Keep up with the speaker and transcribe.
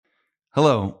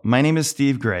Hello, my name is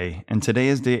Steve Gray, and today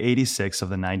is day 86 of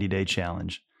the 90-Day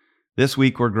Challenge. This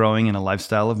week, we're growing in a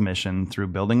lifestyle of mission through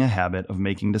building a habit of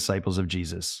making disciples of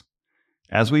Jesus.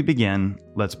 As we begin,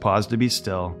 let's pause to be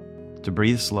still, to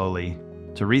breathe slowly,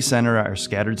 to recenter our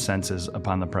scattered senses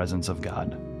upon the presence of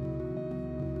God.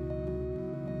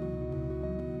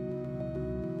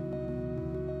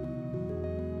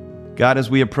 God, as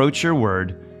we approach your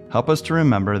word, help us to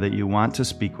remember that you want to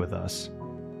speak with us.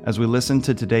 As we listen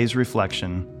to today's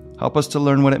reflection, help us to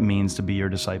learn what it means to be your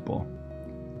disciple.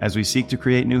 As we seek to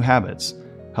create new habits,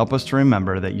 help us to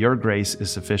remember that your grace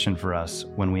is sufficient for us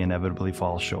when we inevitably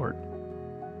fall short.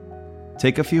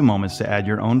 Take a few moments to add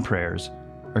your own prayers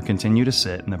or continue to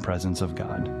sit in the presence of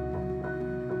God.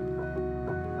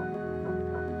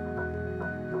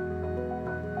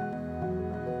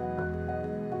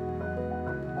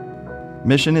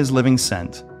 Mission is living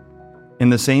sent. In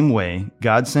the same way,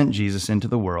 God sent Jesus into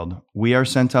the world, we are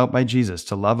sent out by Jesus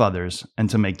to love others and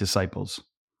to make disciples.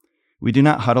 We do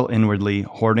not huddle inwardly,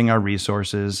 hoarding our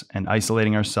resources and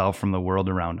isolating ourselves from the world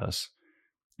around us.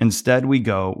 Instead, we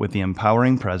go with the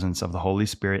empowering presence of the Holy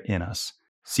Spirit in us,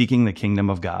 seeking the kingdom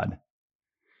of God.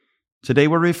 Today,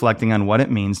 we're reflecting on what it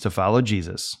means to follow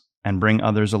Jesus and bring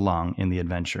others along in the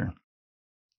adventure.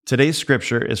 Today's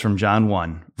scripture is from John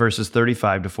 1, verses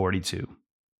 35 to 42.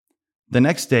 The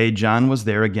next day, John was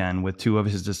there again with two of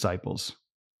his disciples.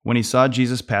 When he saw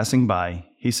Jesus passing by,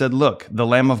 he said, "Look, the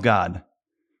Lamb of God."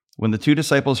 When the two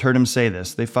disciples heard him say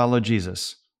this, they followed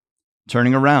Jesus.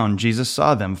 Turning around, Jesus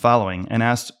saw them following and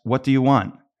asked, "What do you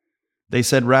want?" They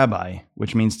said, "Rabbi,"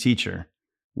 which means teacher,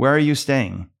 "where are you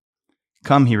staying?"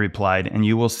 "Come," he replied, "and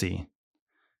you will see."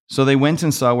 So they went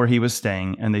and saw where he was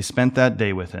staying, and they spent that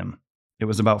day with him. It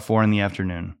was about 4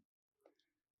 p.m.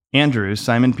 Andrew,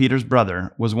 Simon Peter's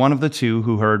brother, was one of the two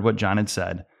who heard what John had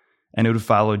said and who had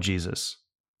followed Jesus.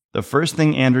 The first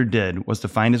thing Andrew did was to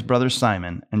find his brother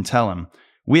Simon and tell him,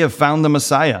 "We have found the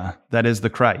Messiah, that is the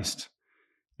Christ."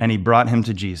 And he brought him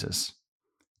to Jesus.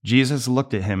 Jesus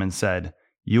looked at him and said,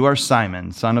 "You are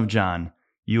Simon, son of John.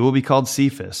 You will be called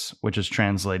Cephas," which is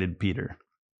translated Peter.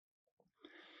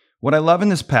 What I love in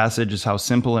this passage is how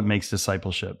simple it makes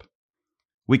discipleship.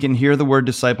 We can hear the word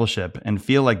discipleship and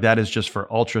feel like that is just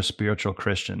for ultra-spiritual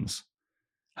Christians.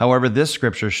 However, this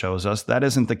scripture shows us that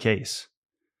isn't the case.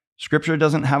 Scripture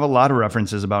doesn't have a lot of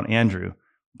references about Andrew,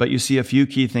 but you see a few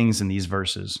key things in these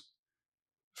verses.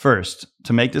 First,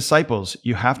 to make disciples,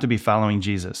 you have to be following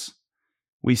Jesus.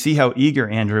 We see how eager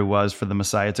Andrew was for the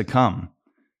Messiah to come.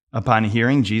 Upon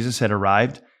hearing Jesus had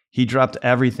arrived, he dropped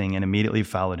everything and immediately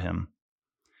followed him.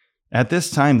 At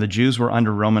this time, the Jews were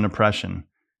under Roman oppression,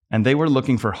 and they were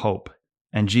looking for hope,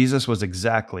 and Jesus was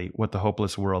exactly what the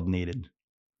hopeless world needed.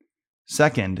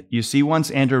 Second, you see once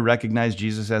Andrew recognized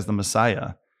Jesus as the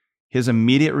Messiah, his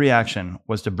immediate reaction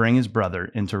was to bring his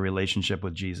brother into a relationship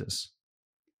with Jesus.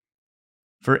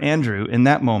 For Andrew, in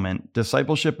that moment,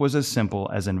 discipleship was as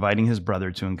simple as inviting his brother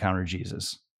to encounter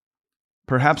Jesus.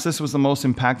 Perhaps this was the most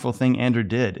impactful thing Andrew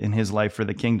did in his life for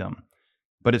the kingdom,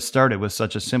 but it started with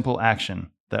such a simple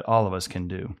action that all of us can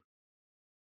do.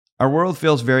 Our world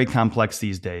feels very complex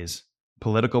these days.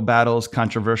 Political battles,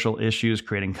 controversial issues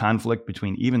creating conflict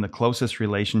between even the closest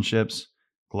relationships,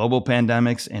 global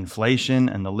pandemics, inflation,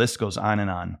 and the list goes on and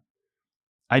on.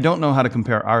 I don't know how to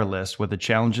compare our list with the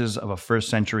challenges of a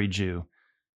first-century Jew,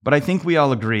 but I think we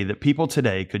all agree that people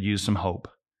today could use some hope.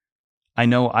 I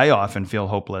know I often feel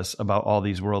hopeless about all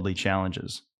these worldly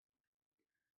challenges.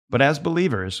 But as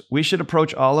believers, we should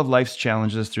approach all of life's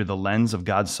challenges through the lens of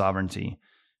God's sovereignty,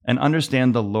 and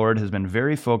understand the Lord has been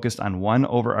very focused on one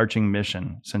overarching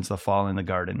mission since the fall in the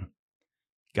garden.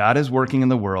 God is working in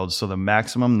the world so the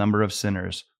maximum number of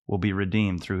sinners will be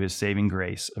redeemed through his saving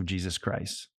grace of Jesus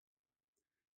Christ.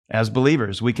 As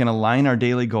believers, we can align our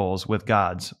daily goals with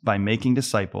God's by making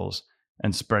disciples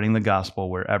and spreading the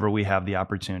gospel wherever we have the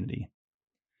opportunity.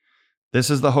 This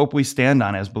is the hope we stand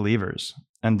on as believers,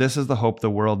 and this is the hope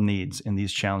the world needs in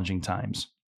these challenging times.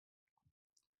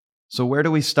 So where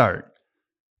do we start?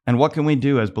 And what can we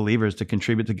do as believers to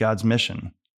contribute to God's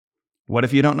mission? What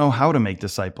if you don't know how to make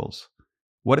disciples?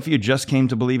 What if you just came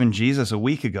to believe in Jesus a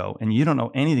week ago and you don't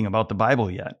know anything about the Bible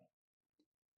yet?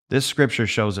 This scripture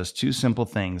shows us two simple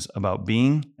things about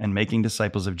being and making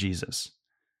disciples of Jesus.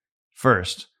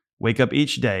 First, wake up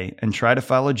each day and try to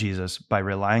follow Jesus by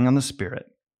relying on the Spirit.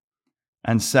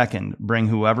 And second, bring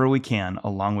whoever we can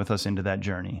along with us into that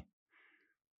journey.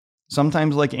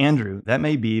 Sometimes, like Andrew, that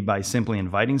may be by simply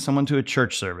inviting someone to a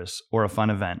church service or a fun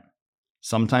event.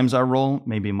 Sometimes our role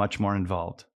may be much more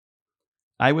involved.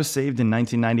 I was saved in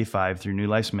 1995 through New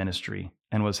Life's ministry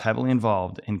and was heavily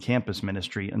involved in campus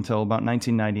ministry until about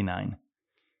 1999.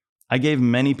 I gave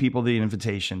many people the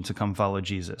invitation to come follow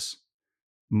Jesus.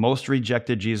 Most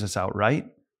rejected Jesus outright,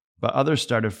 but others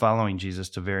started following Jesus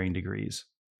to varying degrees.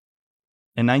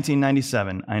 In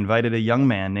 1997, I invited a young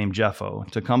man named Jeffo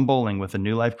to come bowling with the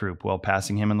New Life group while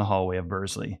passing him in the hallway of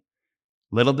Bursley.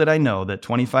 Little did I know that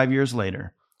 25 years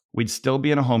later, we'd still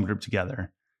be in a home group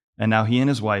together, and now he and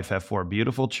his wife have 4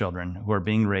 beautiful children who are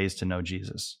being raised to know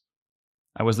Jesus.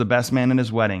 I was the best man in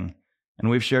his wedding, and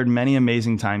we've shared many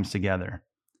amazing times together.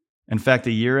 In fact,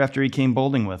 a year after he came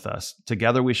bowling with us,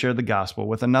 together we shared the gospel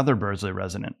with another Bursley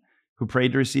resident who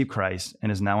prayed to receive Christ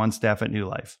and is now on staff at New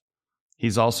Life.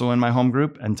 He's also in my home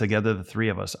group, and together the 3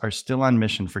 of us are still on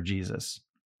mission for Jesus.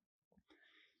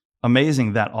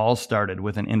 Amazing that all started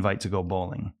with an invite to go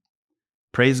bowling.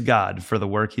 Praise God for the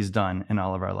work He's done in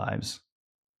all of our lives.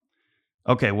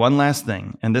 Okay, one last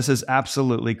thing, and this is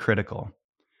absolutely critical.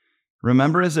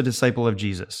 Remember, as a disciple of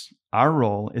Jesus, our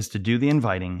role is to do the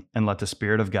inviting and let the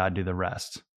Spirit of God do the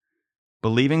rest.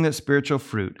 Believing that spiritual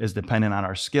fruit is dependent on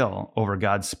our skill over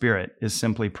God's Spirit is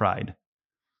simply pride.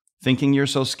 Thinking you're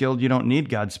so skilled you don't need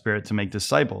God's Spirit to make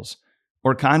disciples,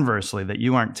 or conversely, that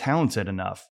you aren't talented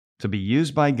enough to be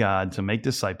used by God to make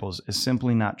disciples is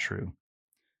simply not true.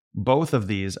 Both of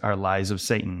these are lies of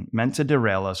Satan meant to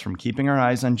derail us from keeping our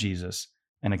eyes on Jesus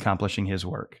and accomplishing His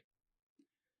work.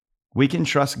 We can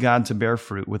trust God to bear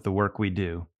fruit with the work we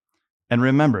do. And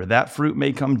remember, that fruit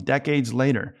may come decades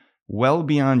later, well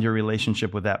beyond your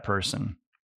relationship with that person.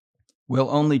 We'll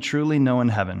only truly know in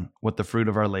heaven what the fruit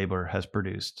of our labor has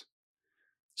produced.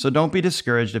 So don't be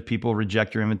discouraged if people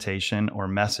reject your invitation or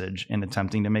message in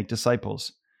attempting to make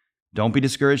disciples. Don't be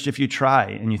discouraged if you try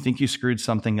and you think you screwed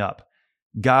something up.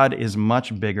 God is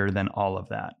much bigger than all of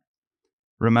that.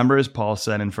 Remember, as Paul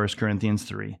said in 1 Corinthians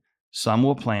 3, some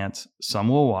will plant, some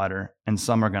will water, and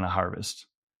some are going to harvest.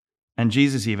 And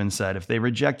Jesus even said, if they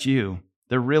reject you,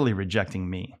 they're really rejecting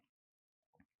me.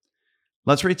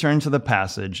 Let's return to the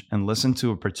passage and listen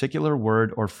to a particular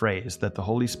word or phrase that the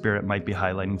Holy Spirit might be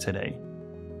highlighting today.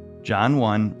 John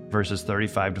 1, verses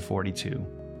 35 to 42.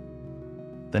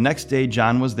 The next day,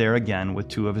 John was there again with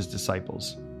 2 of his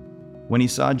disciples. When he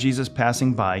saw Jesus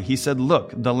passing by, he said,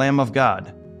 "Look, the Lamb of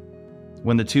God."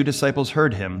 When the 2 disciples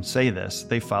heard him say this,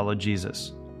 they followed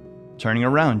Jesus. Turning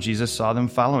around, Jesus saw them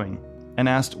following and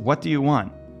asked, "What do you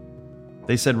want?"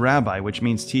 They said, "Rabbi," which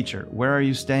means teacher, "where are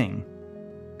you staying?"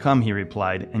 "Come," he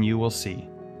replied, "and you will see."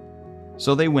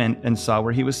 So they went and saw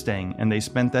where he was staying, and they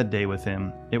spent that day with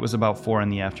him. It was about 4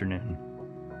 p.m.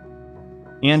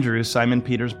 Andrew, Simon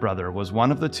Peter's brother, was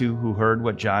one of the 2 who heard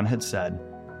what John had said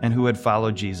and who had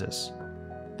followed Jesus.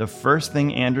 The first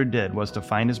thing Andrew did was to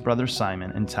find his brother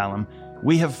Simon and tell him,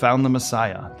 "We have found the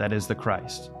Messiah, that is the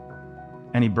Christ."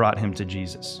 And he brought him to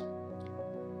Jesus.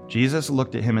 Jesus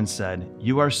looked at him and said,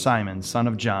 "You are Simon, son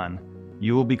of John.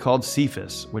 You will be called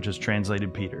Cephas," which is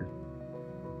translated Peter.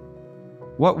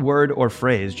 What word or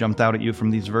phrase jumped out at you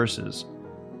from these verses?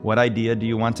 What idea do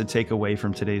you want to take away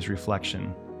from today's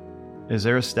reflection? Is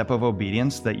there a step of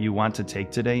obedience that you want to take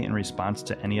today in response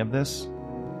to any of this?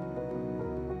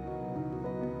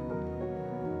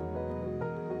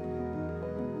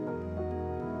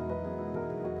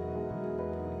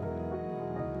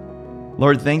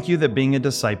 Lord, thank you that being a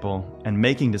disciple and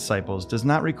making disciples does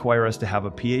not require us to have a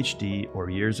PhD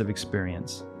or years of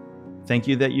experience. Thank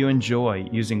you that you enjoy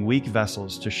using weak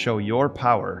vessels to show your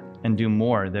power and do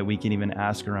more than we can even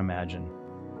ask or imagine.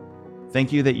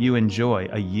 Thank you that you enjoy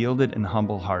a yielded and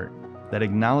humble heart that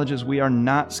acknowledges we are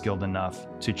not skilled enough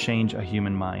to change a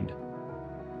human mind.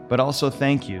 But also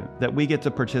thank you that we get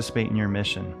to participate in your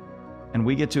mission, and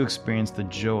we get to experience the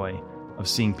joy of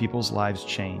seeing people's lives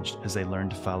changed as they learn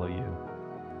to follow you.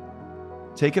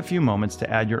 Take a few moments to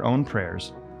add your own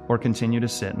prayers or continue to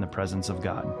sit in the presence of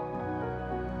God.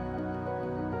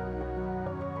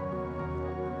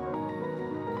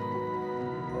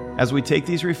 As we take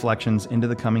these reflections into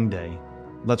the coming day,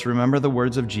 let's remember the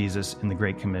words of Jesus in the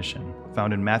Great Commission,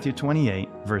 found in Matthew 28,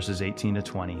 verses 18 to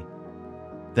 20.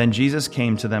 Then Jesus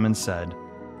came to them and said,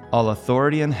 "All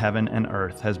authority in heaven and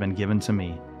earth has been given to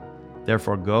me.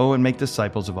 Therefore go and make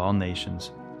disciples of all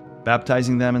nations,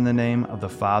 baptizing them in the name of the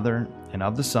Father, and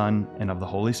of the Son, and of the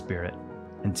Holy Spirit,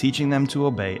 and teaching them to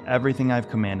obey everything I've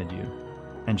commanded you.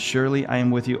 And surely I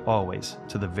am with you always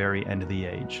to the very end of the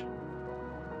age."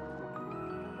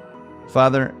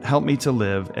 Father, help me to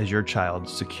live as your child,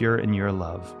 secure in your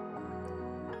love.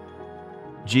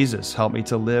 Jesus, help me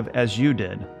to live as you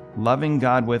did, loving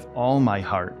God with all my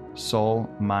heart, soul,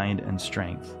 mind, and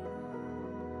strength.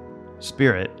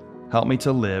 Spirit, help me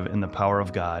to live in the power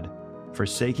of God,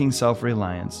 forsaking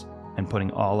self-reliance and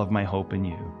putting all of my hope in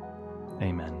you.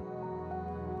 Amen.